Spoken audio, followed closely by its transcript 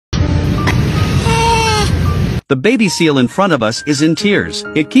The baby seal in front of us is in tears.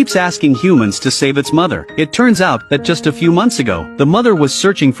 It keeps asking humans to save its mother. It turns out that just a few months ago, the mother was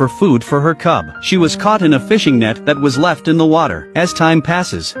searching for food for her cub. She was caught in a fishing net that was left in the water. As time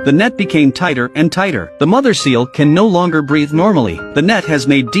passes, the net became tighter and tighter. The mother seal can no longer breathe normally. The net has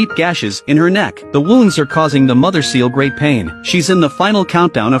made deep gashes in her neck. The wounds are causing the mother seal great pain. She's in the final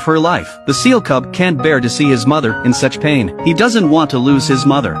countdown of her life. The seal cub can't bear to see his mother in such pain. He doesn't want to lose his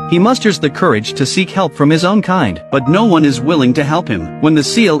mother. He musters the courage to seek help from his own kind, but no one is willing to help him. When the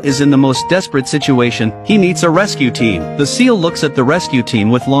seal is in the most desperate situation, he meets a rescue team. The seal looks at the rescue team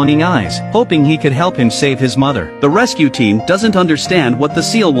with longing eyes, hoping he could help him save his mother. The rescue team doesn't understand what the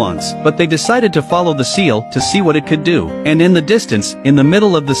seal wants, but they decided to follow the seal to see what it could do. And in the distance, in the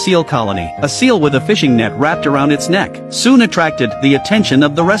middle of the seal colony, a seal with a fishing net wrapped around its neck soon attracted the attention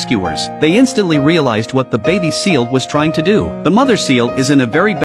of the rescuers. They instantly realized what the baby seal was trying to do. The mother seal is in a very